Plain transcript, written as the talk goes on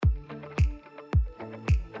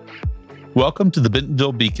Welcome to the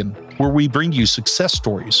Bentonville Beacon, where we bring you success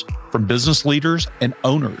stories from business leaders and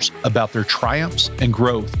owners about their triumphs and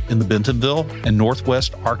growth in the Bentonville and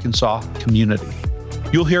Northwest Arkansas community.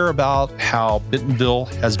 You'll hear about how Bentonville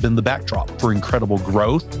has been the backdrop for incredible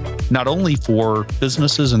growth, not only for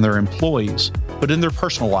businesses and their employees, but in their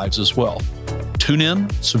personal lives as well. Tune in,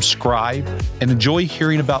 subscribe, and enjoy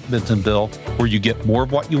hearing about Bentonville, where you get more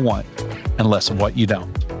of what you want and less of what you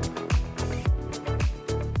don't.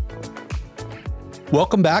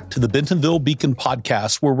 Welcome back to the Bentonville Beacon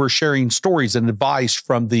podcast, where we're sharing stories and advice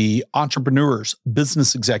from the entrepreneurs,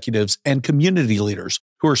 business executives, and community leaders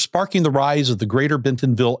who are sparking the rise of the greater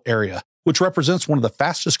Bentonville area, which represents one of the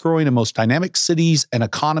fastest growing and most dynamic cities and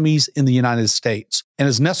economies in the United States, and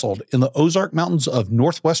is nestled in the Ozark Mountains of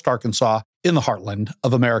Northwest Arkansas in the heartland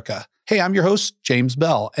of America. Hey, I'm your host, James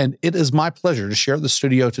Bell, and it is my pleasure to share the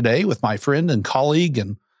studio today with my friend and colleague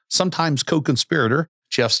and sometimes co-conspirator,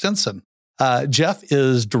 Jeff Stinson. Jeff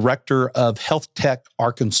is director of HealthTech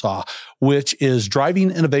Arkansas, which is driving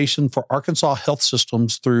innovation for Arkansas health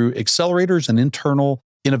systems through accelerators and internal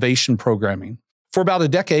innovation programming. For about a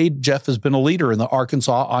decade, Jeff has been a leader in the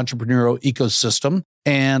Arkansas entrepreneurial ecosystem,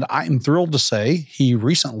 and I am thrilled to say he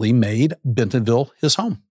recently made Bentonville his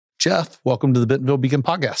home. Jeff, welcome to the Bentonville Beacon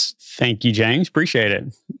podcast. Thank you, James. Appreciate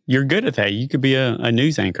it. You're good at that. You could be a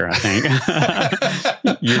news anchor, I think.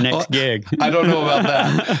 Your next gig. I don't know about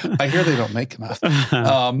that. I hear they don't make enough.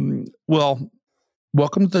 Well,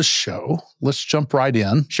 welcome to the show. Let's jump right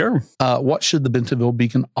in. Sure. What should the Bentonville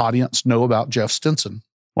Beacon audience know about Jeff Stinson?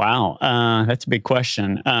 Wow, that's a big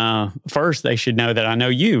question. First, they should know that I know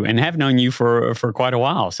you and have known you for quite a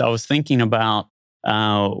while. So I was thinking about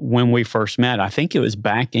when we first met. I think it was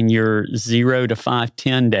back in your 0 to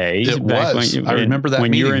 5-10 days. It was. I remember that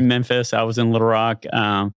when meeting. You were in Memphis, I was in Little Rock.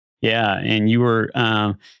 And you were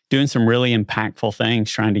doing some really impactful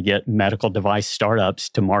things, trying to get medical device startups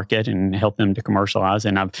to market and help them to commercialize.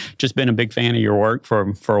 And I've just been a big fan of your work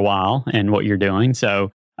for a while and what you're doing.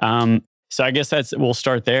 So I guess we'll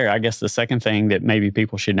start there. I guess the second thing that maybe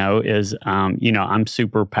people should know is, I'm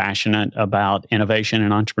super passionate about innovation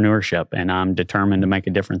and entrepreneurship, and I'm determined to make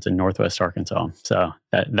a difference in Northwest Arkansas. So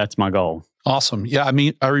that's my goal. Awesome. Yeah,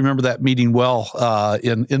 I remember that meeting well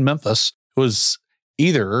in Memphis. It was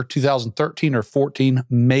either 2013 or 14,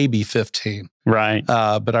 maybe 15. Right.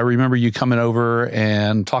 But I remember you coming over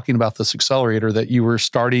and talking about this accelerator that you were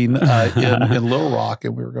starting in Little Rock,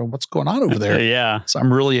 and we were going, what's going on over there? Yeah. So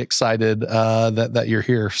I'm really excited that you're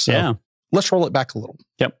here. So let's roll it back a little.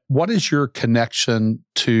 Yep. What is your connection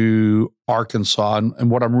to Arkansas? And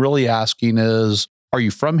what I'm really asking is, are you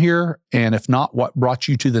from here? And if not, what brought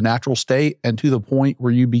you to the natural state and to the point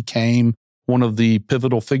where you became one of the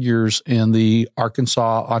pivotal figures in the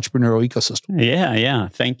Arkansas entrepreneurial ecosystem? Yeah.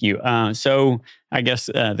 Thank you. So I guess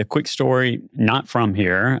the quick story, not from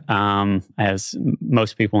here, as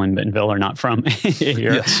most people in Bentonville are not from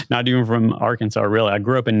here, Yes. Not even from Arkansas, really. I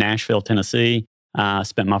grew up in Nashville, Tennessee,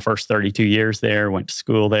 spent my first 32 years there, went to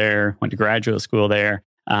school there, went to graduate school there,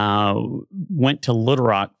 went to Little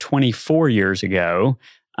Rock 24 years ago,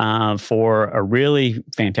 for a really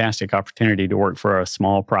fantastic opportunity to work for a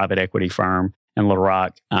small private equity firm in Little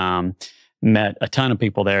Rock. Met a ton of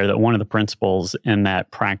people there. That one of the principals in that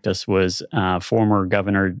practice was former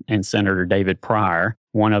Governor and Senator David Pryor,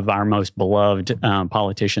 one of our most beloved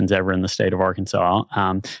politicians ever in the state of Arkansas.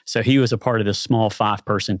 So he was a part of this small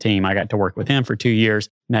 5-person team. I got to work with him for 2 years,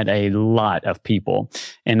 met a lot of people,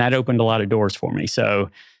 and that opened a lot of doors for me. So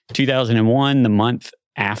 2001, the month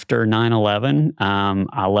after 9/11,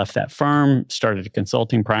 I left that firm, started a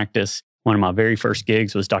consulting practice. One of my very first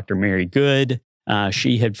gigs was Dr. Mary Good.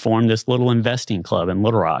 She had formed this little investing club in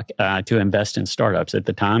Little Rock to invest in startups. At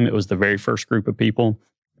the time, it was the very first group of people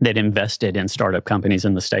that invested in startup companies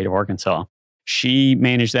in the state of Arkansas. She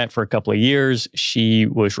managed that for a couple of years. She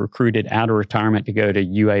was recruited out of retirement to go to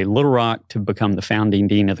UA Little Rock to become the founding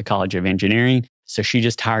dean of the College of Engineering. So she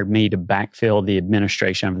just hired me to backfill the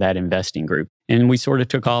administration of that investing group. And we sort of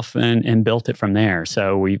took off and built it from there.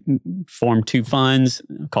 So we formed 2 funds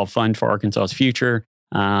called Fund for Arkansas's Future.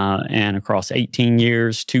 And across 18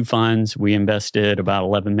 years, 2 funds, we invested about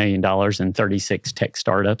 $11 million in 36 tech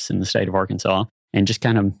startups in the state of Arkansas and just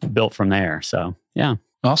kind of built from there. So, yeah.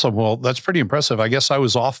 Awesome. Well, that's pretty impressive. I guess I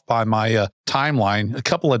was off by my timeline a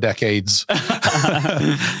couple of decades.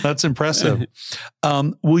 That's impressive.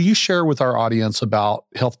 Will you share with our audience about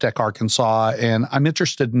HealthTech Arkansas? And I'm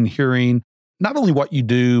interested in hearing not only what you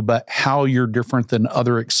do, but how you're different than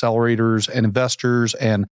other accelerators and investors,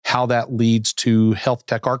 and how that leads to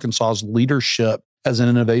HealthTech Arkansas's leadership as an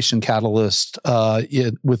innovation catalyst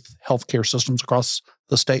with healthcare systems across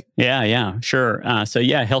the state? Yeah, sure.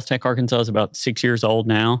 HealthTech Arkansas is about 6 years old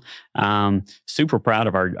now. Super proud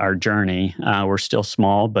of our journey. We're still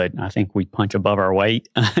small, but I think we punch above our weight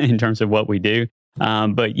in terms of what we do.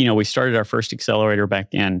 But we started our first accelerator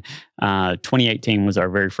back in 2018 was our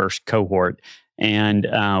very first cohort. And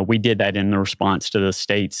we did that in the response to the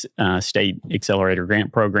state's state accelerator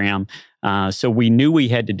grant program. So we knew we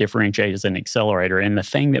had to differentiate as an accelerator. And the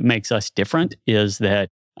thing that makes us different is that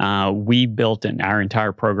we built our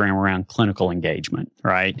entire program around clinical engagement,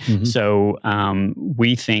 right? Mm-hmm. So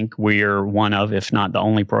we think we're one of, if not the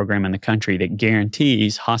only program in the country that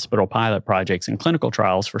guarantees hospital pilot projects and clinical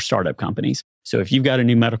trials for startup companies. So if you've got a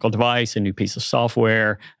new medical device, a new piece of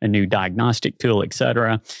software, a new diagnostic tool, et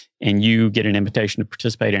cetera, and you get an invitation to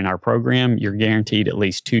participate in our program, you're guaranteed at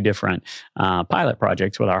least 2 different pilot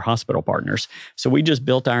projects with our hospital partners. So we just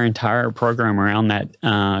built our entire program around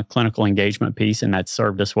that clinical engagement piece, and that's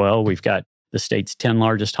served us well. We've got the state's 10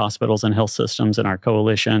 largest hospitals and health systems in our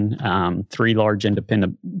coalition, 3 large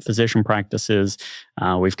independent physician practices.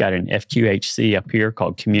 We've got an FQHC up here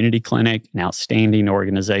called Community Clinic, an outstanding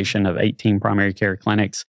organization of 18 primary care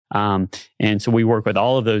clinics. And so we work with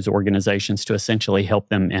all of those organizations to essentially help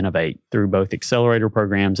them innovate through both accelerator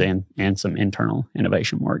programs and some internal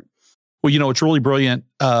innovation work. Well, it's really brilliant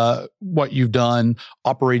what you've done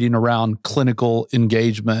operating around clinical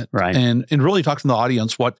engagement. Right. And really talking to the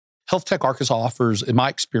audience, what HealthTech Arkansas offers, in my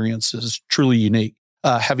experience, is truly unique.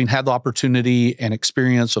 Having had the opportunity and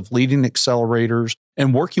experience of leading accelerators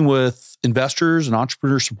and working with investors and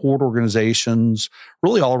entrepreneur support organizations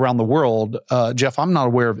really all around the world, Jeff, I'm not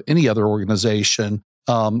aware of any other organization,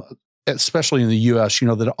 especially in the U.S.,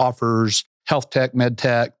 that offers health tech, med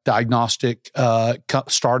tech, diagnostic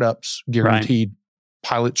startups, guaranteed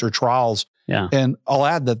pilots or trials. Yeah. And I'll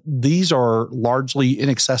add that these are largely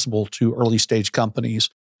inaccessible to early stage companies.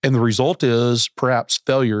 And the result is perhaps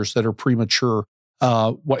failures that are premature.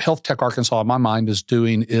 What HealthTech Arkansas, in my mind, is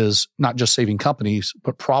doing is not just saving companies,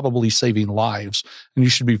 but probably saving lives. And you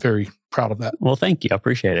should be very proud of that. Well, thank you. I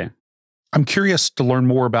appreciate it. I'm curious to learn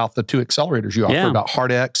more about the 2 accelerators you offer, about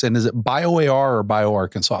HeartX, and is it BioAR or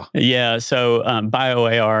BioArkansas? Yeah, so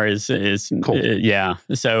BioAR is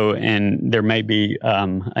cool. So, and there may be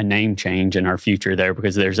a name change in our future there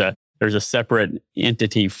because there's a separate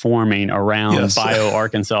entity forming around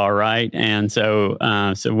BioArkansas, right? And so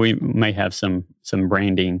we may have some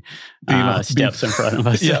branding steps in front of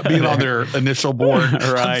us. Yeah, being on their initial board.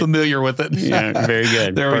 Right. I'm familiar with it. Yeah, very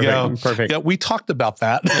good. There we go. Perfect. Yeah, we talked about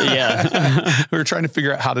that. Yeah. We were trying to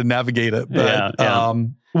figure out how to navigate it. But,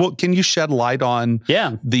 well, can you shed light on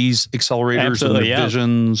these accelerators and their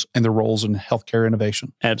visions and their roles in healthcare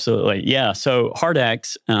innovation? Absolutely. Yeah. So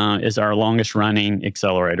HeartX is our longest running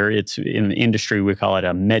accelerator. It's in the industry, we call it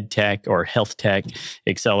a med tech or health tech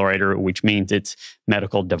accelerator, which means it's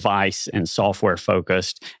medical device and software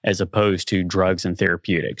focused as opposed to drugs and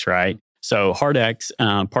therapeutics, right? So HeartX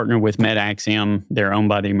partnered with MedAxiom. They're owned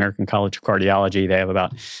by the American College of Cardiology. They have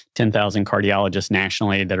about 10,000 cardiologists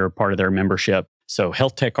nationally that are part of their membership. So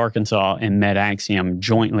HealthTech Arkansas and MedAxiom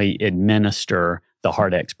jointly administer the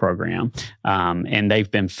HeartX program. And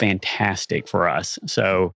they've been fantastic for us.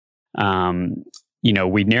 So,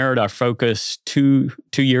 we narrowed our focus two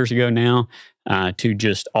years ago now to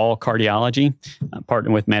just all cardiology,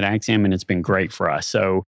 partnered with MedAxiom, and it's been great for us.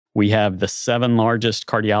 So we have the 7 largest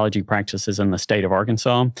cardiology practices in the state of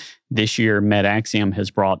Arkansas. This year, MedAxiom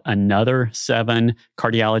has brought another 7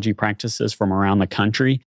 cardiology practices from around the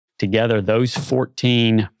country. Together, those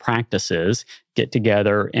 14 practices get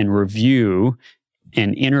together and review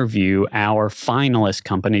and interview our finalist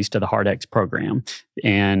companies to the HeartX program.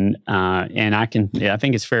 And I think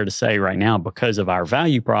it's fair to say right now, because of our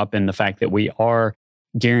value prop and the fact that we are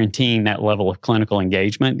guaranteeing that level of clinical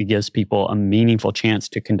engagement that gives people a meaningful chance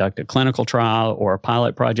to conduct a clinical trial or a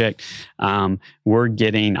pilot project, I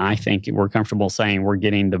think we're comfortable saying we're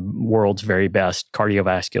getting the world's very best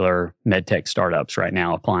cardiovascular medtech startups right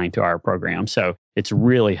now applying to our program. So it's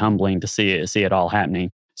really humbling to see it all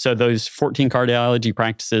happening. So those 14 cardiology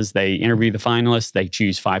practices, they interview the finalists. They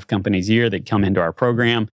choose 5 companies a year that come into our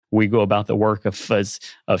program. We go about the work of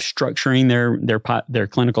structuring their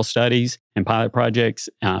clinical studies and pilot projects,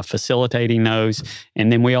 facilitating those.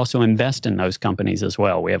 And then we also invest in those companies as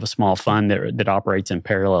well. We have a small fund that operates in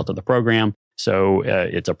parallel to the program. So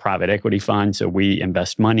it's a private equity fund. So we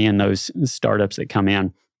invest money in those startups that come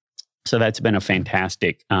in. So that's been a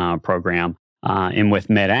fantastic program. And with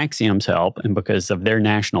MedAxiom's help, and because of their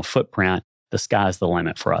national footprint, the sky's the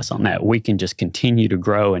limit for us on that. We can just continue to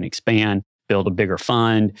grow and expand, build a bigger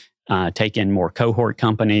fund, take in more cohort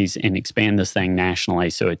companies, and expand this thing nationally.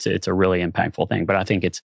 So it's a really impactful thing. But I think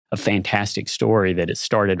it's a fantastic story that it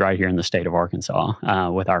started right here in the state of Arkansas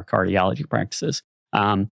with our cardiology practices.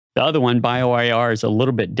 The other one, BioAR, is a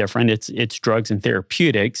little bit different. It's drugs and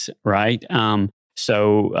therapeutics, right?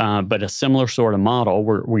 But a similar sort of model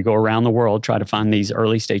where we go around the world, try to find these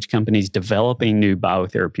early stage companies developing new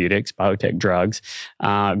biotherapeutics, biotech drugs,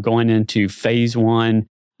 going into phase 1,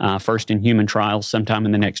 first in human trials sometime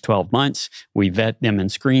in the next 12 months. We vet them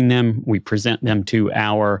and screen them. We present them to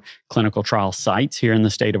our clinical trial sites here in the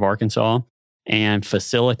state of Arkansas and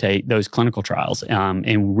facilitate those clinical trials.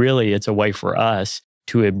 And really, it's a way for us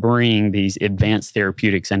to bring these advanced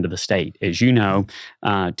therapeutics into the state. As you know,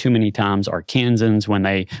 too many times Arkansans, when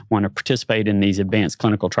they want to participate in these advanced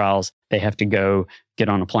clinical trials, they have to go get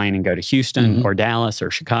on a plane and go to Houston or Dallas or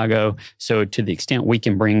Chicago. So to the extent we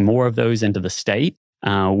can bring more of those into the state,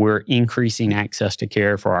 we're increasing access to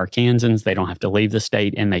care for Arkansans. They don't have to leave the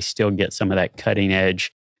state, and they still get some of that cutting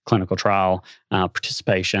edge clinical trial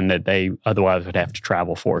participation that they otherwise would have to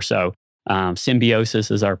travel for. So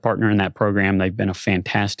Symbiosis is our partner in that program. They've been a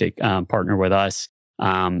fantastic partner with us.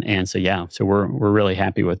 So we're really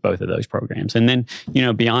happy with both of those programs. And then,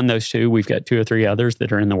 beyond those two, we've got 2 or 3 others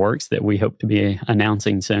that are in the works that we hope to be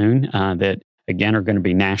announcing soon that, again, are going to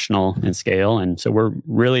be national in scale. And so we're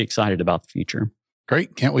really excited about the future.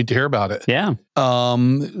 Great. Can't wait to hear about it. Yeah.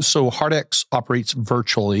 So HealthTech operates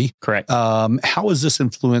virtually. Correct. How has this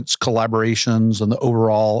influenced collaborations and the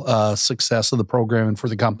overall success of the program and for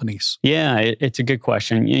the companies? Yeah, it's a good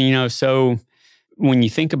question. So when you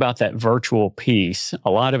think about that virtual piece, a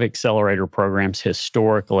lot of accelerator programs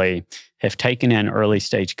historically have taken in early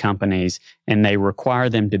stage companies and they require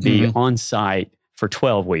them to be on site for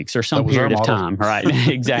 12 weeks or some period of time. Right.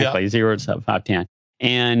 Exactly. 0 to 5, 10.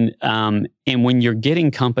 And when you're getting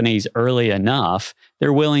companies early enough,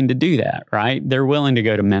 they're willing to do that, right? They're willing to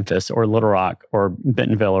go to Memphis or Little Rock or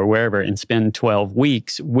Bentonville or wherever and spend 12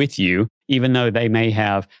 weeks with you, even though they may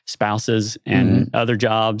have spouses and other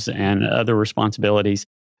jobs and other responsibilities.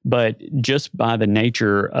 But just by the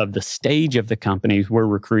nature of the stage of the companies we're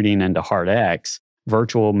recruiting into HealthTech,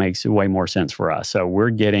 virtual makes way more sense for us. So we're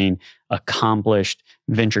getting accomplished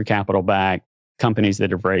venture capital backed companies that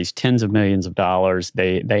have raised tens of millions of dollars.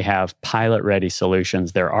 They have pilot-ready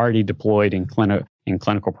solutions. They're already deployed in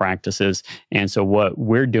clinical practices. And so what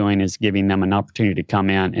we're doing is giving them an opportunity to come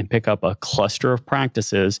in and pick up a cluster of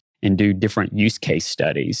practices and do different use case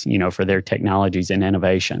studies, for their technologies and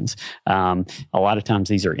innovations. A lot of times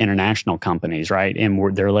these are international companies, right? And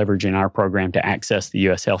they're leveraging our program to access the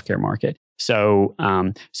U.S. healthcare market. So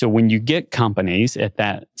when you get companies at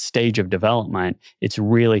that stage of development, it's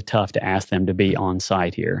really tough to ask them to be on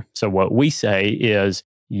site here. So what we say is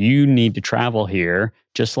you need to travel here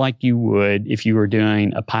just like you would if you were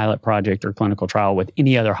doing a pilot project or clinical trial with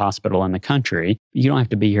any other hospital in the country. You don't have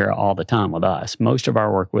to be here all the time with us. Most of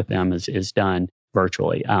our work with them is done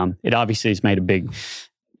virtually. It obviously has made a big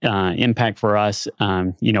impact for us.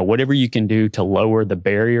 Whatever you can do to lower the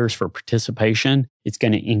barriers for participation, it's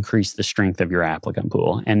going to increase the strength of your applicant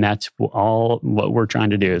pool. And that's all what we're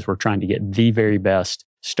trying to do is we're trying to get the very best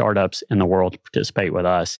startups in the world to participate with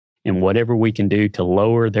us. And whatever we can do to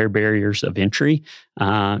lower their barriers of entry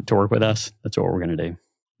to work with us, that's what we're going to do.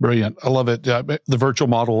 Brilliant. I love it. The virtual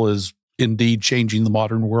model is indeed changing the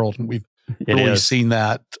modern world. And we've really seen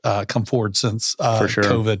that come forward since For sure.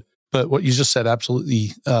 COVID. But what you just said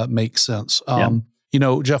absolutely makes sense.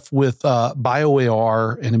 Jeff, with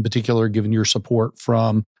BioAR, and in particular, given your support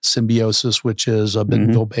from Symbiosis, which is a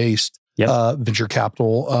Bentonville-based venture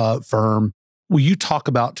capital firm, will you talk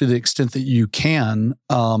about, to the extent that you can,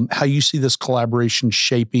 how you see this collaboration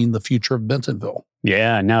shaping the future of Bentonville?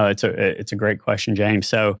 Yeah, no, it's a great question, James.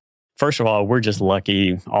 So first of all, we're just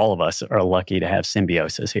lucky. All of us are lucky to have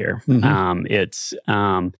Symbiosis here.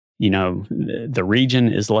 The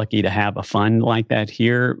region is lucky to have a fund like that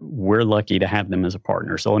here. We're lucky to have them as a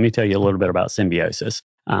partner. So let me tell you a little bit about Symbiosis.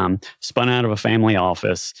 Spun out of a family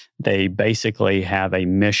office, they basically have a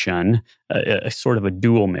mission, a sort of a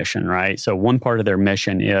dual mission, right? So one part of their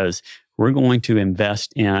mission is we're going to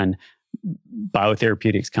invest in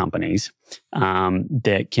biotherapeutics companies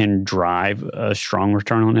that can drive a strong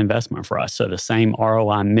return on investment for us. So the same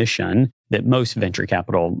ROI mission that most venture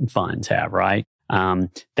capital funds have, right?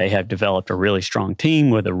 They have developed a really strong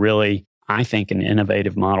team with a really, I think, an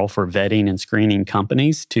innovative model for vetting and screening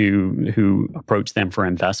companies who approach them for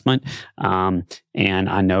investment. And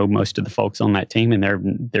I know most of the folks on that team,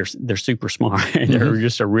 and they're super smart. They're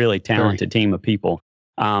just a really talented team of people.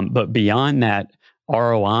 But beyond that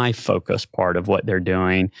ROI focused part of what they're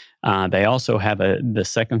doing. They also have the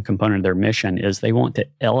second component of their mission is they want to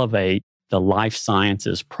elevate the life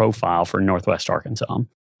sciences profile for Northwest Arkansas.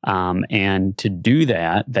 And to do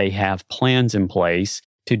that, they have plans in place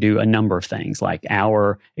to do a number of things, like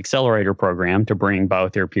our accelerator program to bring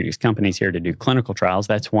biotherapeutics companies here to do clinical trials.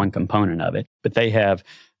 That's one component of it. But they have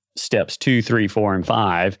steps 2, 3, 4, and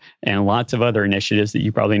 5, and lots of other initiatives that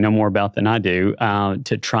you probably know more about than I do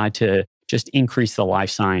to try to just increase the life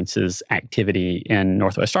sciences activity in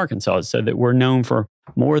Northwest Arkansas so that we're known for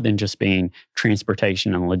more than just being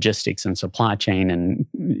transportation and logistics and supply chain and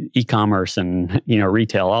e-commerce and,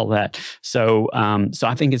 retail, all that. So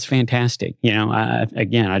I think it's fantastic.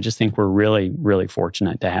 I just think we're really, really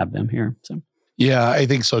fortunate to have them here. So. Yeah, I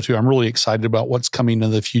think so too. I'm really excited about what's coming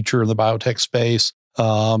in the future in the biotech space.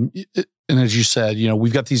 And as you said,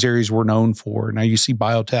 we've got these areas we're known for. Now you see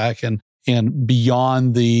biotech and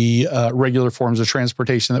beyond the regular forms of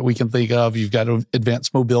transportation that we can think of, you've got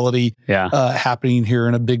advanced mobility happening here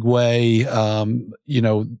in a big way. The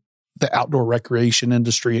outdoor recreation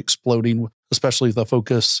industry exploding, especially the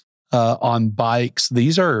focus on bikes.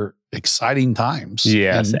 These are exciting times.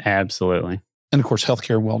 Yes, absolutely. And of course,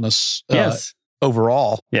 healthcare and wellness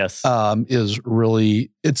overall is really,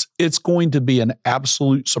 it's going to be an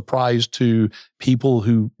absolute surprise to people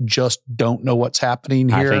who just don't know what's happening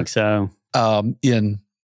here. I think so. In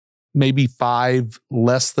maybe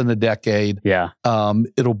less than a decade,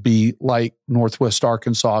 it'll be like Northwest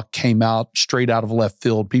Arkansas came out straight out of left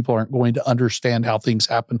field. People aren't going to understand how things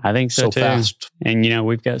happen. I think so too. Fast. And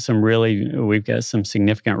we've got some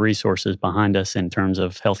significant resources behind us in terms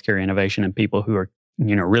of healthcare innovation and people who are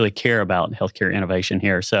really care about healthcare innovation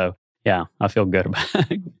here. So yeah, I feel good about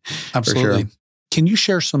it. Absolutely. For sure. Can you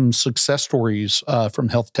share some success stories from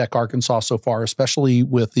HealthTech Arkansas so far, especially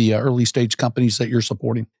with the early stage companies that you're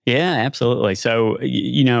supporting? Yeah, absolutely. So,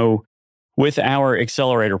 with our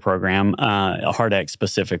accelerator program, HeartX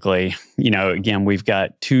specifically, again, we've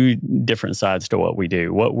got two different sides to what we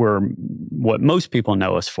do. What most people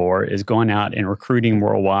know us for is going out and recruiting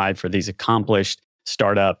worldwide for these accomplished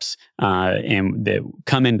startups and that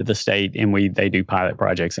come into the state, and they do pilot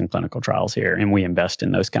projects and clinical trials here, and we invest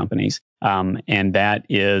in those companies. And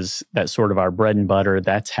that's sort of our bread and butter.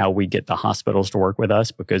 That's how we get the hospitals to work with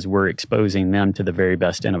us, because we're exposing them to the very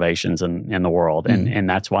best innovations in the world. And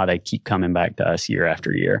that's why they keep coming back to us year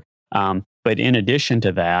after year. But in addition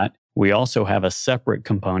to that, we also have a separate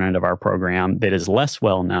component of our program that is less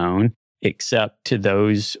well known, except to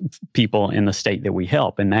those people in the state that we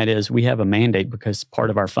help. And that is, we have a mandate because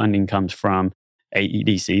part of our funding comes from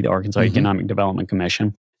AEDC, the Arkansas Economic Development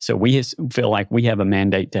Commission. So we feel like we have a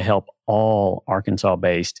mandate to help all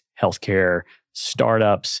Arkansas-based healthcare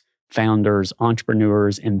startups, founders,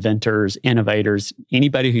 entrepreneurs, inventors, innovators,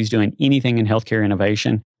 anybody who's doing anything in healthcare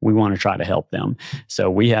innovation, we want to try to help them.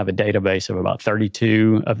 So we have a database of about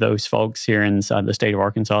 32 of those folks here inside the state of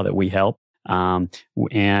Arkansas that we help.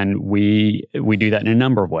 And we do that in a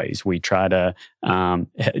number of ways. We try to,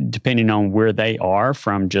 depending on where they are,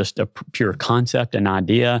 from just a pure concept and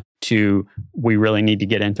idea to we really need to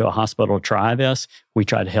get into a hospital to try this, we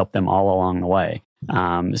try to help them all along the way.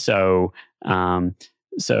 So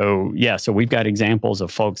we've got examples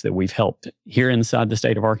of folks that we've helped here inside the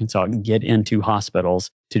state of Arkansas get into hospitals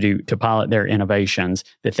to pilot their innovations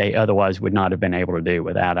that they otherwise would not have been able to do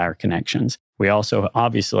without our connections. We also,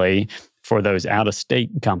 obviously, for those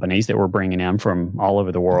out-of-state companies that we're bringing in from all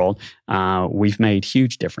over the world, we've made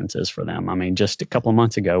huge differences for them. I mean, just a couple of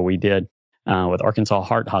months ago, we did with Arkansas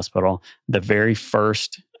Heart Hospital, the very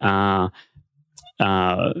first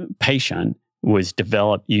patient was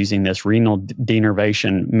developed using this renal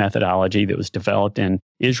denervation methodology that was developed in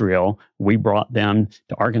Israel. We brought them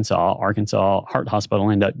to Arkansas. Arkansas Heart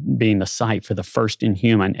Hospital ended up being the site for the first in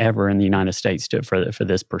human ever in the United States for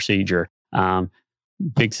this procedure.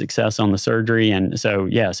 Big success on the surgery. And so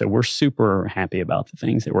we're super happy about the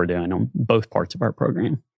things that we're doing on both parts of our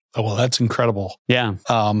program. Oh, well, that's incredible. Yeah.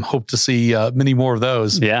 Hope to see many more of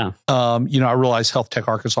those. Yeah. I realize HealthTech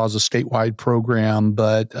Arkansas is a statewide program,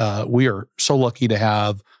 but we are so lucky to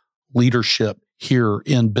have leadership here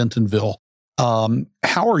in Bentonville.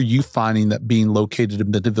 How are you finding that being located in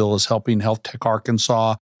Bentonville is helping HealthTech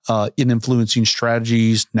Arkansas in influencing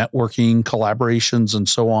strategies, networking, collaborations, and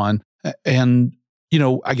so on? And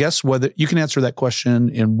I guess whether you can answer that question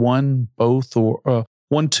in one, both, or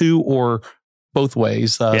one, two, or both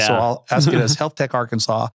ways. So I'll ask it as HealthTech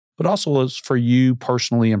Arkansas, but also as for you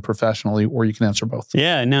personally and professionally, or you can answer both.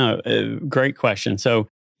 Yeah, no, great question. So,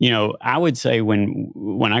 I would say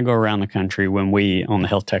when I go around the country, when we on the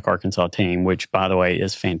HealthTech Arkansas team, which by the way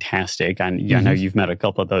is fantastic. I know you've met a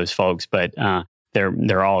couple of those folks, but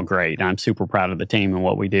they're all great. I'm super proud of the team and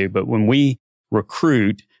what we do. But when we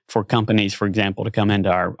recruit for companies, for example, to come into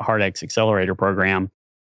our HealthTech Accelerator program,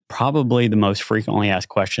 probably the most frequently asked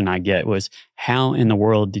question I get was, how in the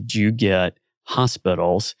world did you get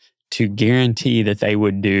hospitals to guarantee that they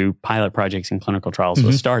would do pilot projects and clinical trials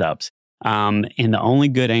with startups? And the only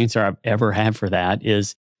good answer I've ever had for that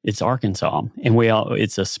is it's Arkansas. And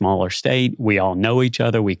it's a smaller state. We all know each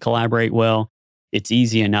other. We collaborate well. It's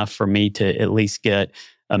easy enough for me to at least get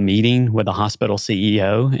a meeting with a hospital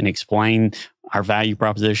CEO and explain our value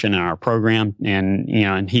proposition and our program. And,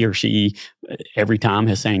 and he or she every time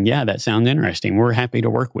is saying, yeah, that sounds interesting. We're happy to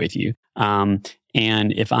work with you.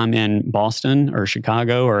 And if I'm in Boston or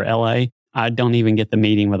Chicago or LA, I don't even get the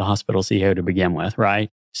meeting with a hospital CEO to begin with, right?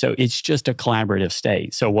 So it's just a collaborative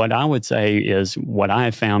state. So what I would say is what I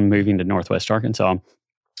have found moving to Northwest Arkansas,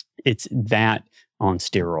 it's that on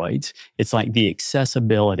steroids. It's like the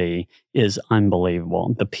accessibility is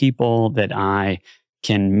unbelievable. The people that I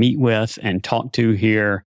can meet with and talk to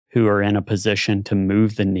here who are in a position to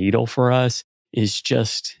move the needle for us is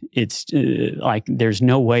just, it's like there's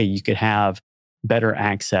no way you could have better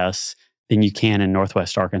access than you can in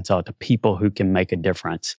Northwest Arkansas to people who can make a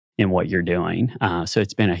difference in what you're doing. So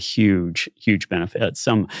it's been a huge, huge benefit.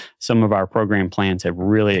 Some of our program plans have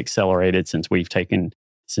really accelerated since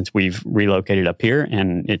we've relocated up here,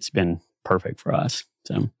 and it's been perfect for us.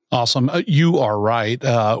 So awesome. You are right.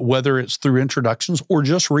 Whether it's through introductions or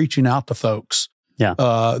just reaching out to folks. Yeah.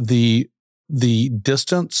 The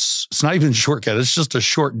distance, it's not even a shortcut, it's just a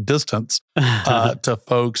short distance to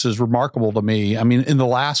folks is remarkable to me. I mean, in the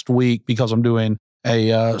last week, because I'm doing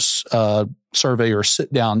a survey or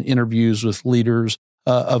sit-down interviews with leaders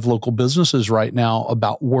of local businesses right now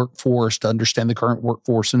about workforce to understand the current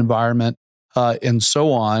workforce and environment and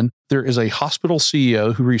so on. There is a hospital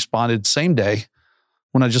CEO who responded same day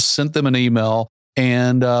when I just sent them an email,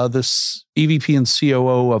 and this EVP and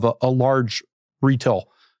COO of a large retail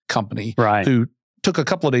company who took a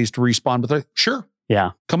couple of days to respond, but they're sure.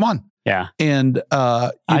 Yeah. Come on. Yeah. And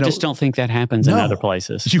I just don't think that happens in other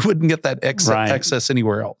places. You wouldn't get that excess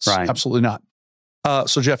anywhere else. Right. Absolutely not.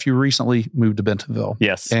 So Jeff, you recently moved to Bentonville.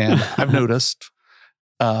 Yes. And I've noticed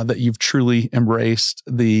that you've truly embraced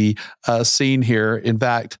the scene here. In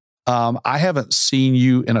fact, I haven't seen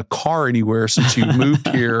you in a car anywhere since you moved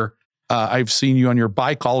here. I've seen you on your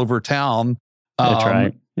bike all over town. That's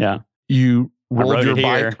right. Yeah. You rolled your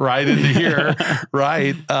bike right into here.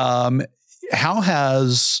 Right. How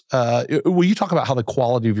has, will you talk about how the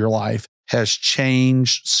quality of your life has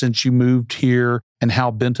changed since you moved here and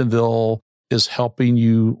how Bentonville is helping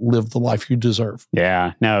you live the life you deserve?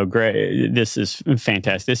 Yeah, no, great. This is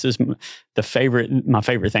fantastic. This is my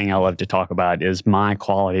favorite thing I love to talk about is my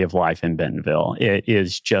quality of life in Bentonville. It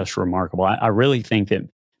is just remarkable. I really think that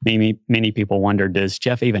many people wonder, does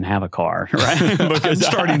Jeff even have a car? Right? Because I'm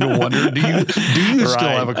starting to wonder, do you still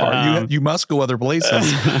have a car? You must go other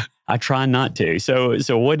places. I try not to.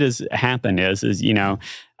 So what has happened is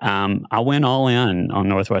I went all in on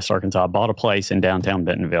Northwest Arkansas. I bought a place in downtown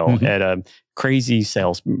Bentonville at a crazy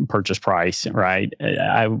sales purchase price, right?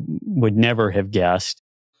 I would never have guessed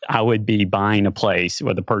I would be buying a place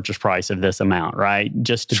with a purchase price of this amount, right?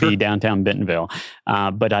 Just to be downtown Bentonville.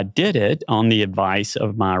 But I did it on the advice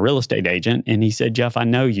of my real estate agent. And he said, Jeff, I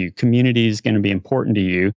know you. Community is going to be important to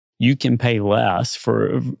you. You can pay less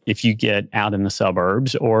if you get out in the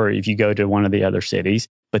suburbs or if you go to one of the other cities.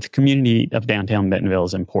 But the community of downtown Bentonville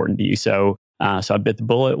is important to you. So I bit the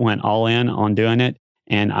bullet, went all in on doing it.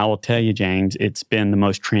 And I will tell you, James, it's been the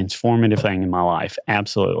most transformative thing in my life.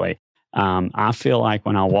 Absolutely. I feel like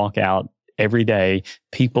when I walk out every day,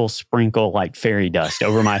 people sprinkle like fairy dust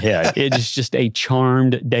over my head. It is just a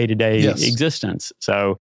charmed day-to-day existence.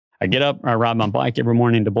 So I get up, I ride my bike every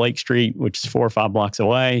morning to Blake Street, which is 4 or 5 blocks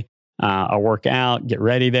away. I work out, get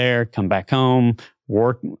ready there, come back home,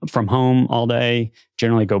 work from home all day,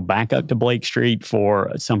 generally go back up to Blake Street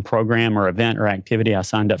for some program or event or activity. I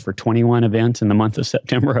signed up for 21 events in the month of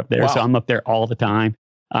September up there. Wow. So I'm up there all the time.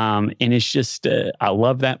 And it's just, I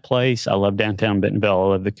love that place. I love downtown Bentonville. I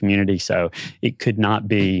love the community. So it could not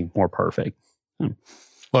be more perfect.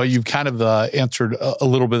 Well, you've kind of answered a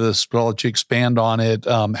little bit of this, but I'll let you expand on it.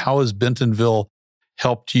 How has Bentonville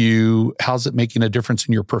helped you? How's it making a difference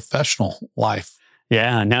in your professional life?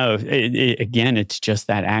 Yeah, no, again, it's just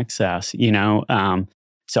that access,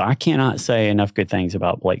 so I cannot say enough good things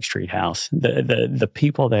about Blake Street House. The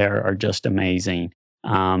people there are just amazing.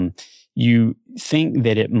 You think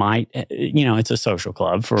that it might, it's a social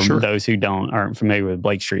club for those who aren't familiar with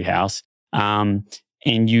Blake Street House. And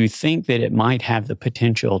you think that it might have the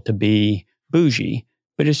potential to be bougie,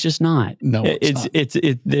 but it's just not. No, it's not.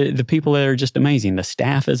 The people there are just amazing. The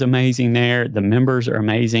staff is amazing there. The members are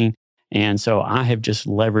amazing. And so I have just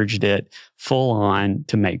leveraged it full on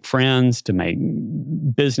to make friends, to make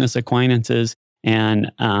business acquaintances.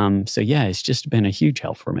 And so, yeah, it's just been a huge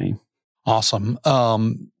help for me. Awesome.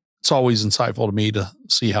 It's always insightful to me to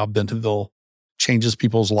see how Bentonville changes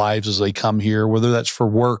people's lives as they come here, whether that's for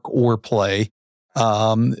work or play.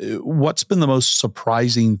 What's been the most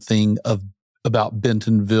surprising thing about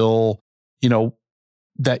Bentonville,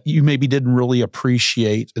 that you maybe didn't really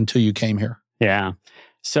appreciate until you came here? Yeah.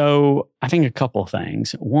 So I think a couple of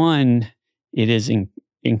things. One, it is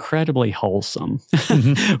incredibly wholesome,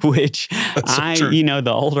 which That's so true.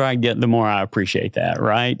 the older I get, the more I appreciate that,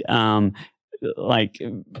 right?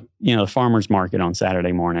 The farmer's market on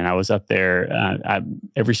Saturday morning. I was up there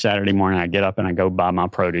every Saturday morning. I get up and I go buy my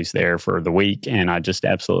produce there for the week, and I just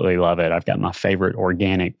absolutely love it. I've got my favorite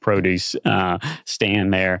organic produce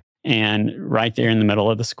stand there. And right there in the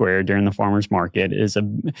middle of the square during the farmer's market is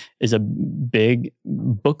a big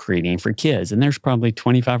book reading for kids. And there's probably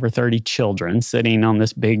 25 or 30 children sitting on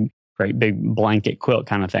this great big blanket quilt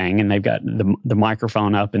kind of thing. And they've got the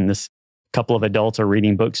microphone up, and this couple of adults are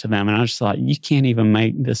reading books to them. And I just thought, you can't even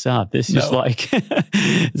make this up. This is like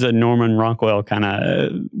it's a Norman Rockwell kind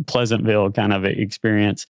of Pleasantville kind of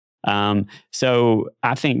experience. So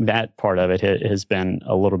I think that part of it has been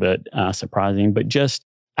a little bit surprising, but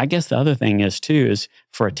I guess the other thing is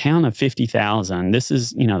for a town of 50,000, this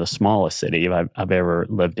is, the smallest city I've ever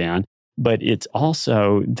lived in, but it's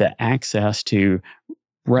also the access to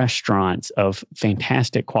restaurants of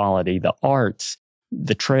fantastic quality, the arts,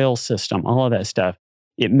 the trail system, all of that stuff.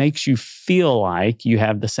 It makes you feel like you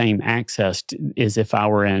have the same access as if I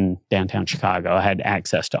were in downtown Chicago. I had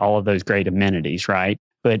access to all of those great amenities, right?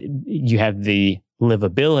 But you have the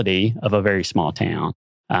livability of a very small town.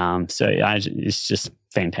 It's just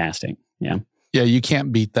fantastic. Yeah. Yeah, you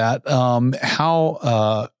can't beat that.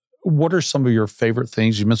 What are some of your favorite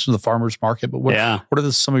things? You mentioned the farmer's market, but what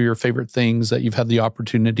are some of your favorite things that you've had the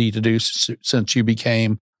opportunity to do since you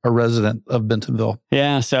became a resident of Bentonville?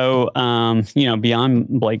 Yeah. So, beyond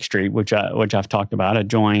Blake Street, which I've talked about, I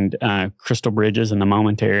joined Crystal Bridges and the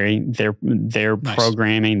Momentary. Their nice.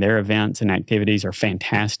 Programming, their events and activities are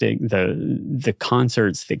fantastic. The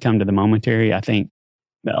concerts that come to the Momentary, I think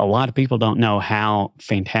a lot of people don't know how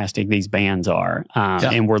fantastic these bands are,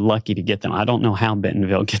 and we're lucky to get them. I don't know how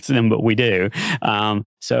Bentonville gets them, but we do.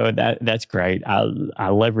 So that's great. I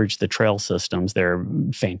leverage the trail systems. They're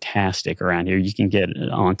fantastic around here. You can get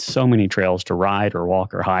on so many trails to ride or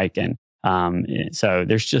walk or hike, and so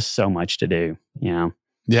there's just so much to do.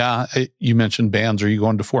 Yeah, you mentioned bands. Are you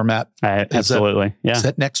going to Format? Absolutely. Is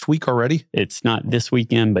that next week already? It's not this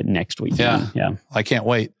weekend, but next weekend. Yeah. I can't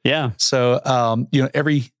wait. Yeah. So,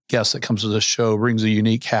 every guest that comes to this show brings a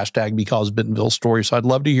unique hashtag because Bentonville story. So I'd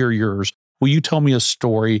love to hear yours. Will you tell me a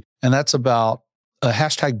story? And that's about a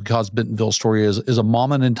hashtag because Bentonville story is a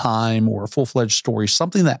moment in time or a full-fledged story,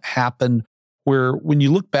 something that happened where when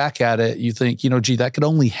you look back at it, you think, gee, that could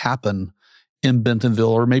only happen in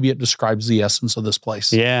Bentonville, or maybe it describes the essence of this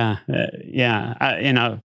place. Yeah.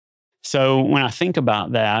 So when I think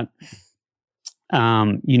about that,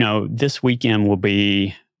 this weekend will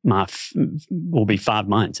be 5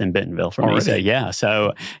 months in Bentonville for me. Already? So yeah.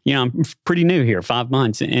 So, I'm pretty new here, 5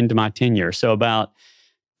 months into my tenure. So about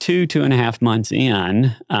 2.5 months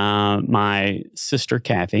in, my sister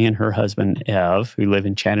Kathy and her husband Ev, who live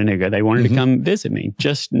in Chattanooga, they wanted to come visit me.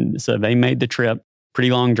 So they made the trip. Pretty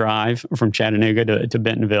long drive from Chattanooga to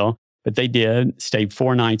Bentonville, but they did, stayed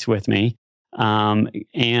 4 nights with me.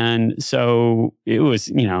 And so it was,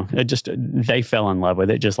 they fell in love with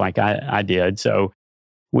it just like I did. So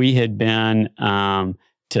we had been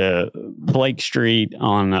to Blake Street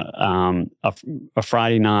on a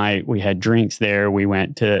Friday night. We had drinks there. We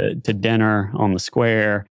went to dinner on the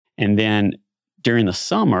square. And then during the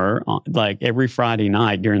summer, like every Friday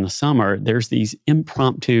night during the summer, there's these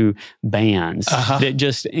impromptu bands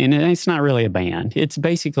that and it's not really a band. It's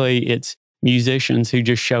musicians who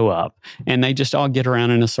just show up and they just all get around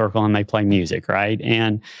in a circle and they play music, right?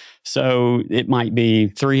 And so it might be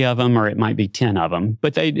 3 of them or it might be 10 of them,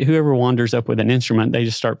 but whoever wanders up with an instrument, they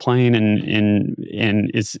just start playing and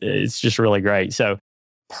it's just really great. So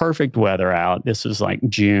perfect weather out. This was like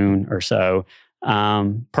June or so.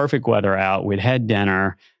 Perfect weather out. We'd had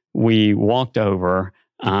dinner. We walked over.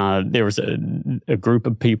 There was a group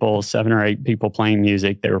of people, 7 or 8 people playing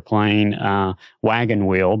music. They were playing Wagon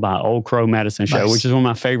Wheel by Old Crow Medicine Show, Nice. which is one of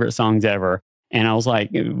my favorite songs ever. And I was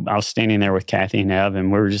standing there with Kathy and Ev,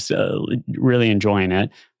 and we were just really enjoying it.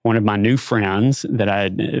 One of my new friends that I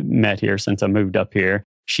had met here since I moved up here,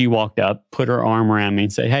 she walked up, put her arm around me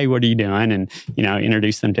and said, "Hey, what are you doing?" And,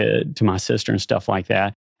 introduced them to my sister and stuff like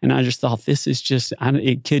that. And I just thought, this is just,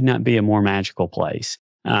 it could not be a more magical place.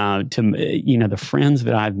 The friends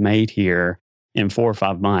that I've made here in 4 or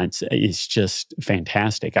 5 months is just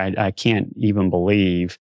fantastic. I can't even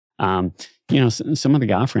believe, some of the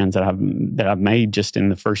guy friends that I've made just in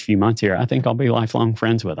the first few months here. I think I'll be lifelong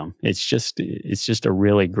friends with them. It's just a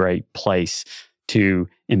really great place to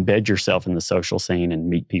embed yourself in the social scene and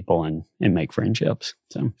meet people and make friendships.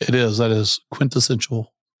 So that is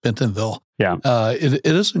quintessential Bentonville. Yeah. It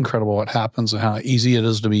is incredible what happens and how easy it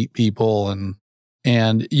is to meet people.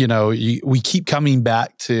 And we keep coming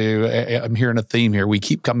back to, I'm hearing a theme here. We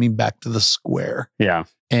keep coming back to the square. Yeah.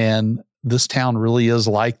 And this town really is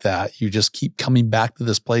like that. You just keep coming back to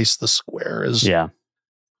this place. The square is,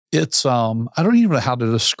 it's, I don't even know how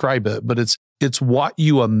to describe it, but it's what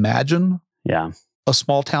you imagine a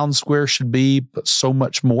small town square should be, but so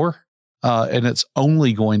much more. And it's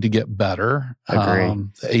only going to get better. Agree.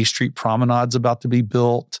 The A Street Promenade's about to be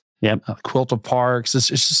built. Yep. Quilt of Parks. It's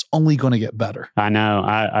just only going to get better. I know.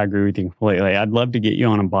 I agree with you completely. I'd love to get you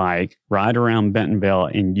on a bike, ride around Bentonville,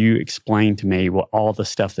 and you explain to me what all the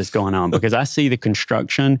stuff that's going on. Because I see the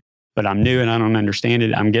construction, but I'm new and I don't understand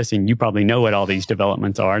it. I'm guessing you probably know what all these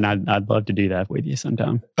developments are, and I'd love to do that with you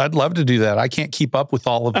sometime. I'd love to do that. I can't keep up with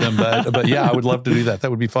all of them, but yeah, I would love to do that.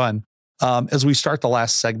 That would be fun. As we start the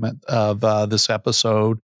last segment of this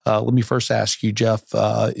episode, let me first ask you, Jeff,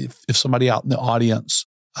 if somebody out in the audience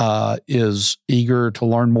is eager to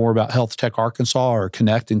learn more about HealthTech Arkansas or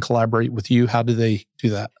connect and collaborate with you, how do they do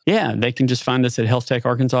that? Yeah, they can just find us at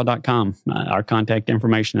healthtecharkansas.com. Our contact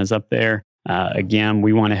information is up there. Again,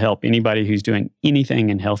 we want to help anybody who's doing anything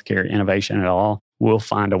in healthcare innovation at all. We'll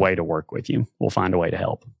find a way to work with you. We'll find a way to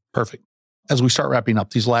help. Perfect. As we start wrapping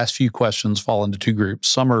up, these last few questions fall into 2 groups.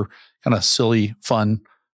 Some are kind of silly, fun,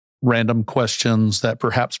 random questions that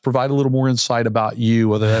perhaps provide a little more insight about you,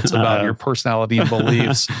 whether that's about your personality and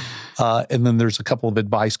beliefs. And then there's a couple of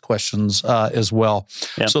advice questions as well.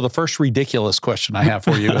 Yep. So the first ridiculous question I have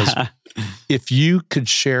for you is, if you could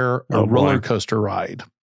share a roller coaster ride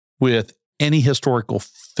with any historical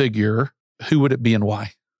figure, who would it be and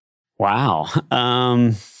why? Wow.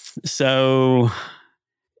 So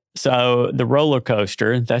the roller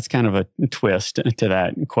coaster, that's kind of a twist to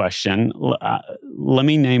that question. Let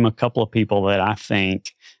me name a couple of people that I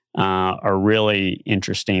think are really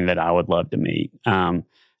interesting that I would love to meet.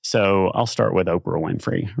 So I'll start with Oprah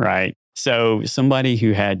Winfrey, right? So somebody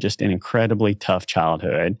who had just an incredibly tough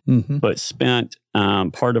childhood, but spent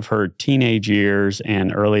part of her teenage years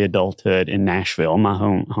and early adulthood in Nashville, my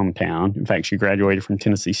hometown. In fact, she graduated from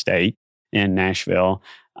Tennessee State in Nashville.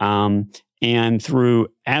 And through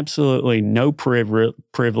absolutely no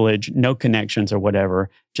privilege, no connections or whatever,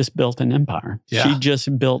 just built an empire. Yeah. She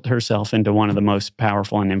just built herself into one of the most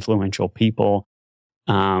powerful and influential people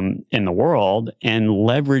in the world, and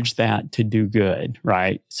leveraged that to do good,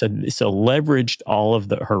 right? So leveraged all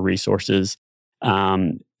of her resources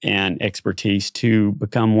and expertise to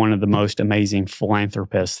become one of the most amazing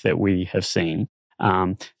philanthropists that we have seen.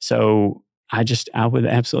 So I would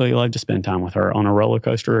absolutely love to spend time with her on a roller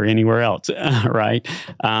coaster or anywhere else, right?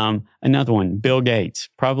 Another one, Bill Gates.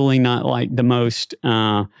 Probably not like the most,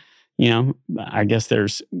 I guess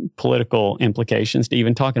there's political implications to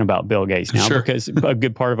even talking about Bill Gates now, because a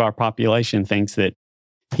good part of our population thinks that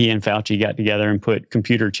he and Fauci got together and put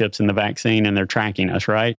computer chips in the vaccine and they're tracking us,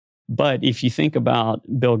 right? But if you think about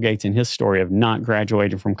Bill Gates and his story of not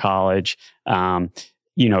graduating from college,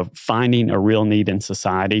 finding a real need in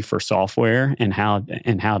society for software and how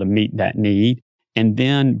to meet that need, and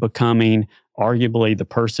then becoming arguably the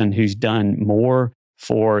person who's done more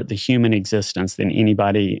for the human existence than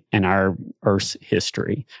anybody in our Earth's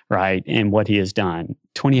history, right? And what he has done,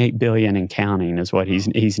 $28 billion and counting is what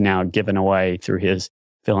he's now given away through his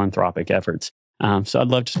philanthropic efforts. So I'd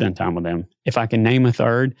love to spend time with him. If I can name a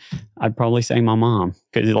third, I'd probably say my mom,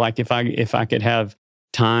 because if I could have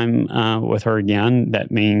time with her again, that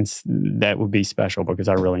means that would be special because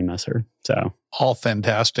I really miss her. So all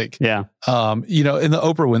fantastic. Yeah. In the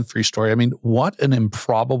Oprah Winfrey story, I mean, what an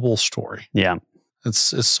improbable story. Yeah. It's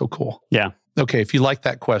so cool. Yeah. Okay. If you like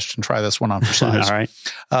that question, try this one on for size. All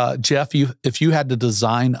right. Jeff, if you had to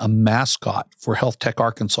design a mascot for HealthTech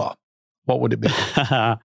Arkansas, what would it be?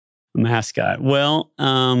 Mascot. Well,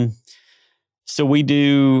 so we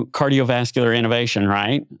do cardiovascular innovation,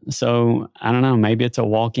 right? So I don't know, maybe it's a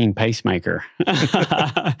walking pacemaker.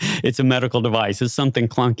 It's a medical device. It's something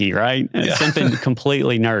clunky, right? Yeah. Something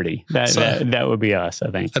completely nerdy. That would be us,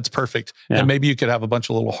 I think. That's perfect. Yeah. And maybe you could have a bunch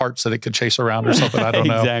of little hearts that it could chase around or something. I don't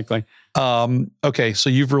know. Exactly. Okay, so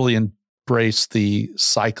you've really embraced the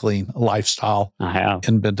cycling lifestyle. I have.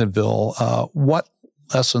 In Bentonville. What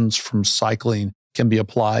lessons from cycling can be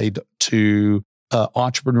applied to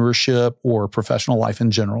entrepreneurship or professional life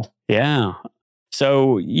in general? Yeah.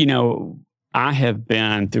 So, I have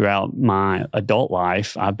been throughout my adult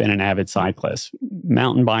life, I've been an avid cyclist,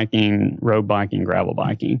 mountain biking, road biking, gravel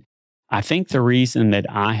biking. I think the reason that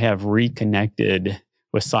I have reconnected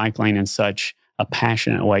with cycling in such a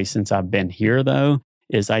passionate way since I've been here, though,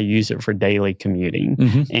 is I use it for daily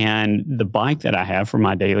commuting. And the bike that I have for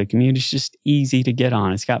my daily commute is just easy to get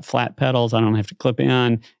on. It's got flat pedals. I don't have to clip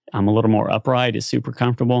in. I'm a little more upright. It's super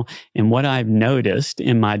comfortable. And what I've noticed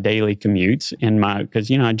in my daily commutes,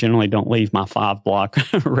 because I generally don't leave my 5-block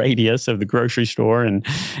radius of the grocery store and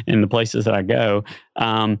the places that I go.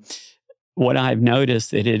 What I've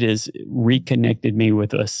noticed that it has reconnected me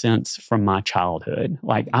with a sense from my childhood.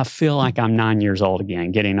 Like I feel like I'm 9 years old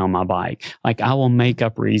again, getting on my bike. Like I will make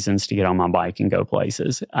up reasons to get on my bike and go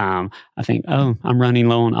places. I think, I'm running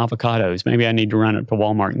low on avocados. Maybe I need to run up to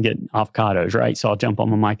Walmart and get avocados, right? So I'll jump on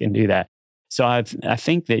my bike and do that. So I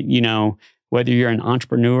think that, whether you're an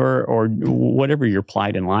entrepreneur or whatever your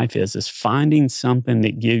plight in life is finding something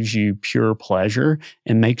that gives you pure pleasure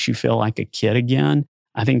and makes you feel like a kid again,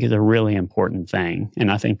 I think is a really important thing.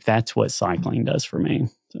 And I think that's what cycling does for me.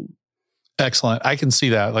 So. Excellent. I can see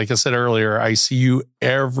that. Like I said earlier, I see you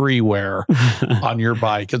everywhere on your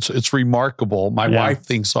bike. It's remarkable. My wife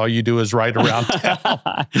thinks all you do is ride around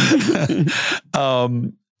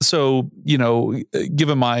town. So,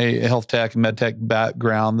 given my health tech and med tech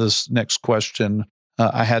background, this next question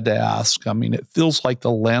I had to ask. I mean, it feels like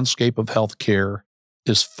the landscape of healthcare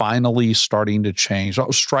is finally starting to change.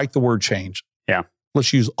 I'll strike the word change. Yeah.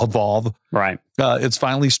 Let's use evolve. Right. It's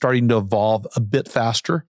finally starting to evolve a bit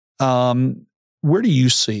faster. Where do you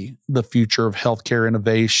see the future of healthcare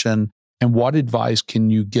innovation, and what advice can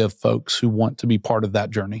you give folks who want to be part of that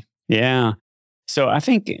journey? Yeah. So I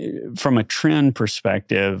think from a trend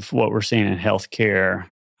perspective, what we're seeing in healthcare,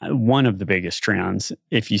 one of the biggest trends,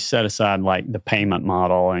 if you set aside like the payment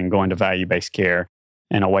model and going to value-based care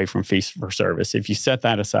and away from fee for service, if you set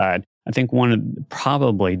that aside, I think one of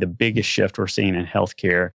probably the biggest shift we're seeing in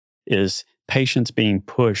healthcare is patients being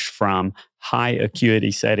pushed from high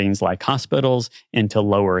acuity settings like hospitals into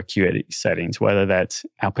lower acuity settings, whether that's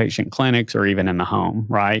outpatient clinics or even in the home,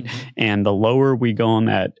 right? And the lower we go on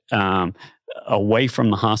that away from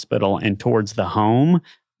the hospital and towards the home,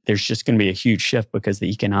 there's just going to be a huge shift because the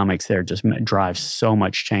economics there just drives so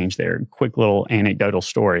much change there. Quick little anecdotal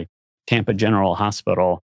story. Tampa General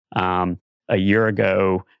Hospital a year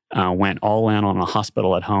ago went all in on a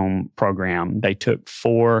hospital at home program. They took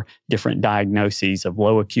 4 different diagnoses of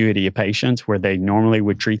low acuity patients where they normally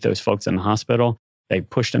would treat those folks in the hospital. They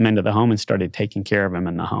pushed them into the home and started taking care of them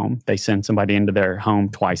in the home. They send somebody into their home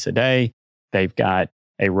twice a day. They've got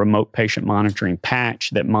a remote patient monitoring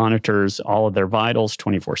patch that monitors all of their vitals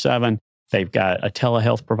 24/7. They've got a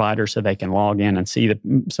telehealth provider so they can log in and see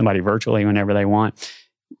somebody virtually whenever they want.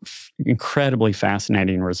 Incredibly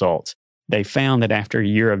fascinating results. They found that after a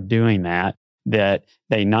year of doing that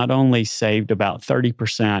they not only saved about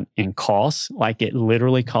 30% in costs, like it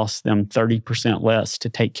literally costs them 30% less to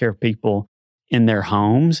take care of people in their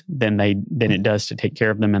homes than it does to take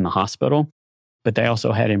care of them in the hospital. But they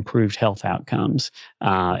also had improved health outcomes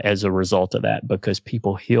as a result of that because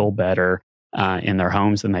people heal better in their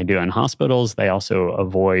homes than they do in hospitals. They also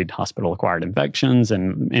avoid hospital-acquired infections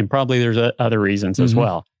and probably there's other reasons as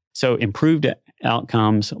well. So improved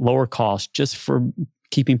outcomes, lower costs just for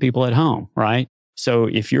keeping people at home, right? So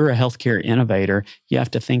if you're a healthcare innovator, you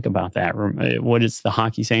have to think about that. What is the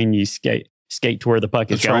hockey saying? You skate to where the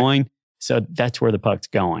puck is going. Right. So that's where the puck's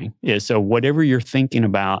going. So whatever you're thinking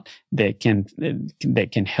about that can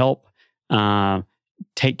help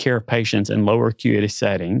take care of patients in lower acuity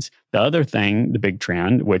settings. The other thing, the big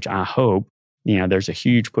trend, which I hope, there's a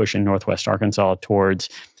huge push in Northwest Arkansas towards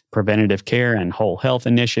preventative care and whole health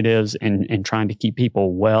initiatives and trying to keep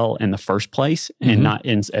people well in the first place and not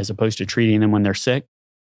as opposed to treating them when they're sick.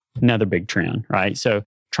 Another big trend, right? So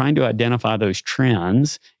trying to identify those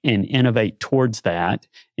trends and innovate towards that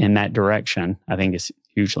in that direction, I think is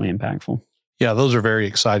hugely impactful. Yeah, those are very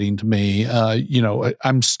exciting to me.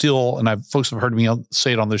 I'm still, and folks have heard me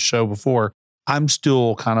say it on this show before, I'm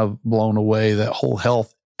still kind of blown away that whole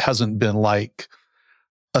health hasn't been like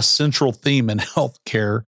a central theme in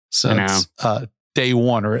healthcare since day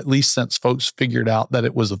one, or at least since folks figured out that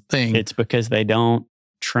it was a thing. It's because they don't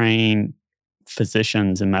train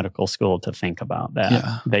physicians in medical school to think about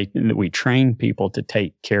that. Yeah. We train people to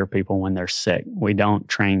take care of people when they're sick. We don't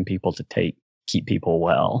train people to keep people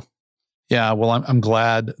well. Yeah, well, I'm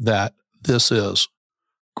glad that this is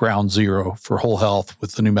ground zero for whole health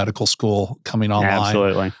with the new medical school coming online.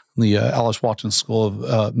 Absolutely. The Alice Walton School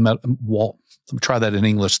of let me try that in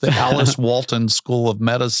English. The Alice Walton School of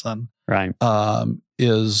Medicine, right,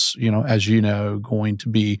 is, as you know, going to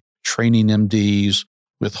be training MDs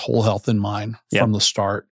with whole health in mind from the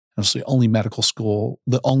start. And it's the only medical school,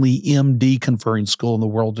 the only MD conferring school in the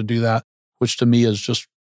world to do that, which to me is just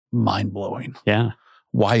mind blowing. Yeah.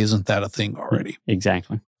 Why isn't that a thing already?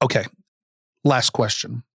 Exactly. Okay. Last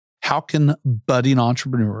question. How can budding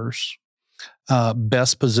entrepreneurs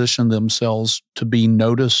best position themselves to be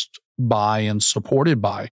noticed by and supported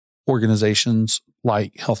by organizations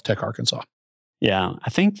like HealthTech Arkansas? Yeah,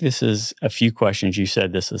 I think this is a few questions. You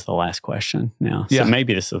said this is the last question now. So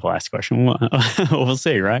maybe this is the last question. We'll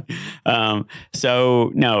see, right?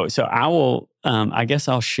 So I will, I guess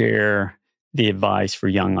I'll share the advice for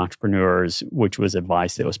young entrepreneurs, which was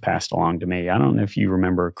advice that was passed along to me. I don't know if you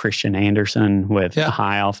remember Christian Anderson with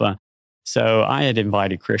High Alpha. So I had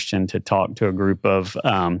invited Christian to talk to a group of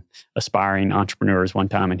aspiring entrepreneurs one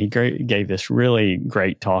time, and he gave this really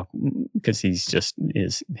great talk because his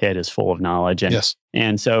head is full of knowledge.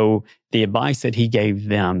 And so the advice that he gave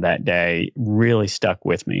them that day really stuck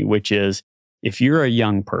with me, which is if you're a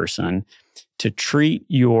young person, to treat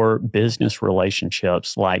your business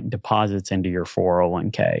relationships like deposits into your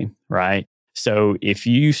 401k, right? So if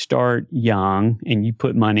you start young and you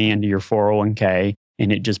put money into your 401k,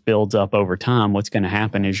 and it just builds up over time, what's going to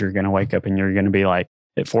happen is you're going to wake up and you're going to be like,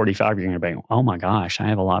 at 45, you're going to be, oh my gosh, I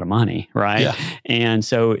have a lot of money, right? Yeah. And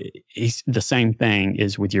so it's the same thing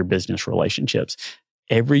is with your business relationships.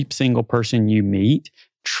 Every single person you meet,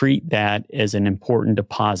 treat that as an important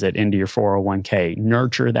deposit into your 401k.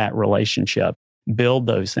 Nurture that relationship. Build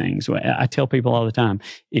those things. I tell people all the time,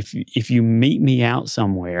 if you meet me out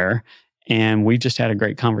somewhere, and we've just had a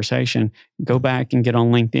great conversation, go back and get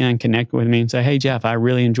on LinkedIn, connect with me and say, hey, Jeff, I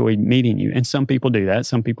really enjoyed meeting you. And some people do that,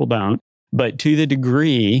 some people don't. But to the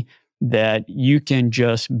degree that you can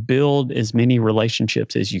just build as many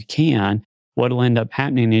relationships as you can, what'll end up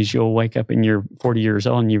happening is you'll wake up and you're 40 years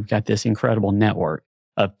old and you've got this incredible network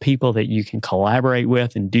of people that you can collaborate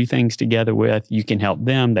with and do things together with. You can help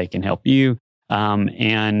them, they can help you.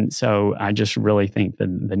 And so I just really think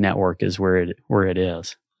that the network is where it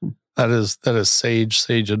is. That is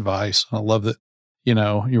sage advice. I love that,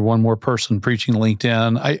 you're one more person preaching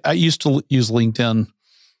LinkedIn. I used to use LinkedIn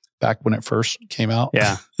back when it first came out.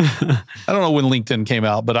 Yeah. I don't know when LinkedIn came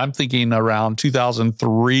out, but I'm thinking around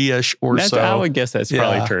 2003-ish or so. I would guess that's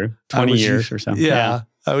probably true. 20 years or something. Yeah.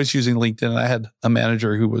 I was using LinkedIn and I had a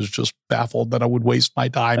manager who was just baffled that I would waste my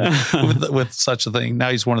time with such a thing. Now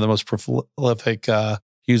he's one of the most prolific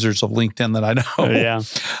users of LinkedIn that I know. Yeah.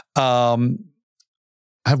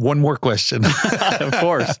 I have one more question. Of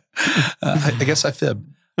course. I guess I fib.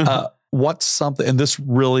 What's something, and this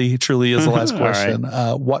really, truly is the last question.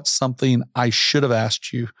 Right. What's something I should have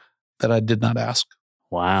asked you that I did not ask?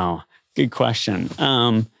 Wow. Good question.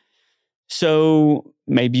 So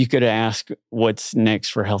maybe you could ask what's next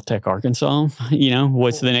for HealthTech Arkansas?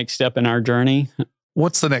 What's the next step in our journey?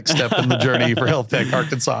 What's the next step in the journey for HealthTech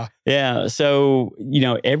Arkansas? Yeah. So,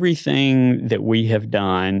 everything that we have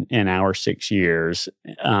done in our 6 years,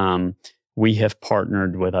 we have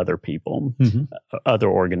partnered with other people, other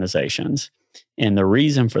organizations. And the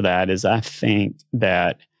reason for that is I think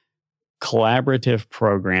that collaborative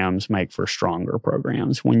programs make for stronger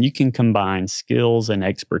programs. When you can combine skills and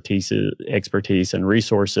expertise and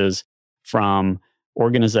resources from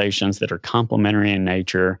organizations that are complementary in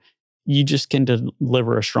nature, you just can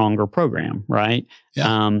deliver a stronger program, right?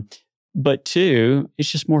 Yeah. But two,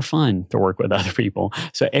 it's just more fun to work with other people.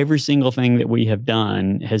 So every single thing that we have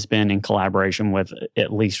done has been in collaboration with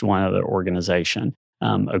at least one other organization.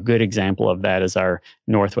 A good example of that is our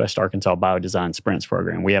Northwest Arkansas Biodesign Sprints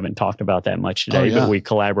program. We haven't talked about that much today, but we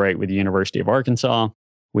collaborate with the University of Arkansas.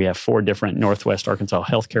 We have 4 different Northwest Arkansas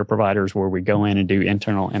healthcare providers where we go in and do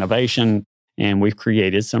internal innovation. And we've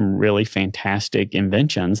created some really fantastic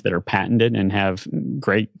inventions that are patented and have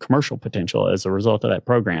great commercial potential as a result of that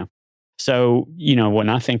program. So, when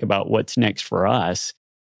I think about what's next for us,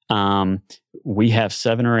 we have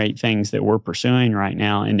 7 or 8 things that we're pursuing right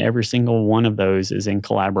now, and every single one of those is in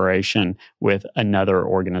collaboration with another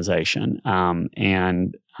organization.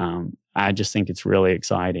 I just think it's really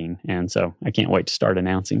exciting. And so I can't wait to start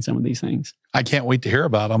announcing some of these things. I can't wait to hear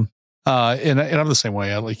about them. And I'm the same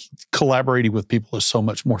way. I like collaborating with people is so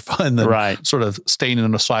much more fun than sort of staying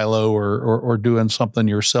in a silo or doing something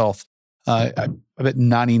yourself. I bet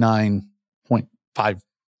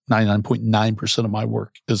 99.9% of my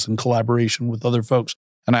work is in collaboration with other folks.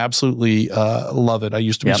 And I absolutely love it. I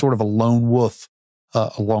used to be sort of a lone wolf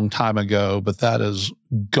a long time ago, but that is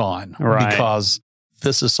gone because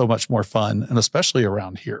this is so much more fun, and especially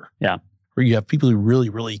around here. Yeah. Where you have people who really,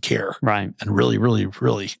 really care. Right. And really, really,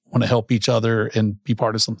 really want to help each other and be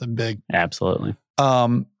part of something big. Absolutely.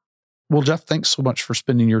 Well, Jeff, thanks so much for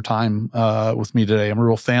spending your time with me today. I'm a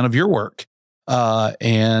real fan of your work.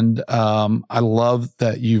 And I love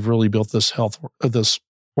that you've really built this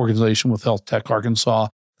organization with HealthTech Arkansas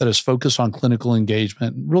that is focused on clinical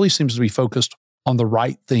engagement and really seems to be focused on the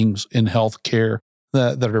right things in healthcare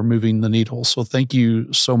that are moving the needle. So thank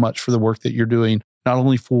you so much for the work that you're doing, not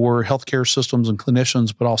only for healthcare systems and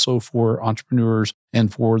clinicians, but also for entrepreneurs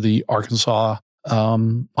and for the Arkansas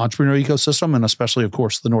entrepreneur ecosystem, and especially, of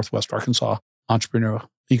course, the Northwest Arkansas entrepreneur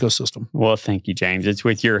ecosystem. Well, thank you, James. It's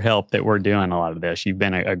with your help that we're doing a lot of this. You've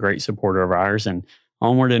been a great supporter of ours, and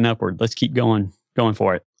onward and upward. Let's keep going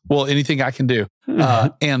for it. Well, anything I can do.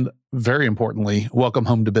 And very importantly, welcome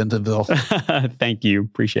home to Bentonville. Thank you.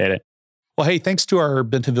 Appreciate it. Well, hey, thanks to our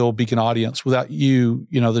Bentonville Beacon audience. Without you,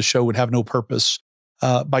 the show would have no purpose.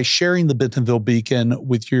 By sharing the Bentonville Beacon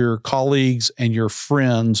with your colleagues and your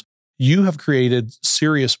friends, you have created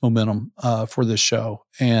serious momentum for this show.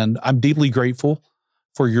 And I'm deeply grateful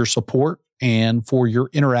for your support and for your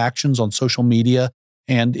interactions on social media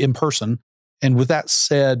and in person. And with that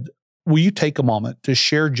said, will you take a moment to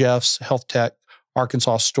share Jeff's HealthTech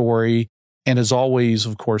Arkansas story? And as always,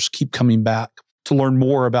 of course, keep coming back to learn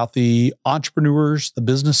more about the entrepreneurs, the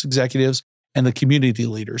business executives, and the community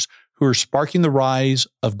leaders who are sparking the rise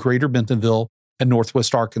of Greater Bentonville and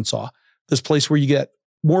Northwest Arkansas, this place where you get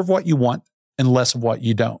more of what you want and less of what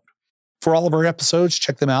you don't. For all of our episodes,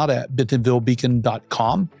 check them out at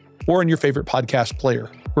bentonvillebeacon.com or in your favorite podcast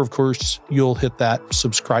player, where, of course, you'll hit that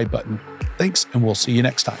subscribe button. Thanks, and we'll see you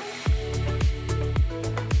next time.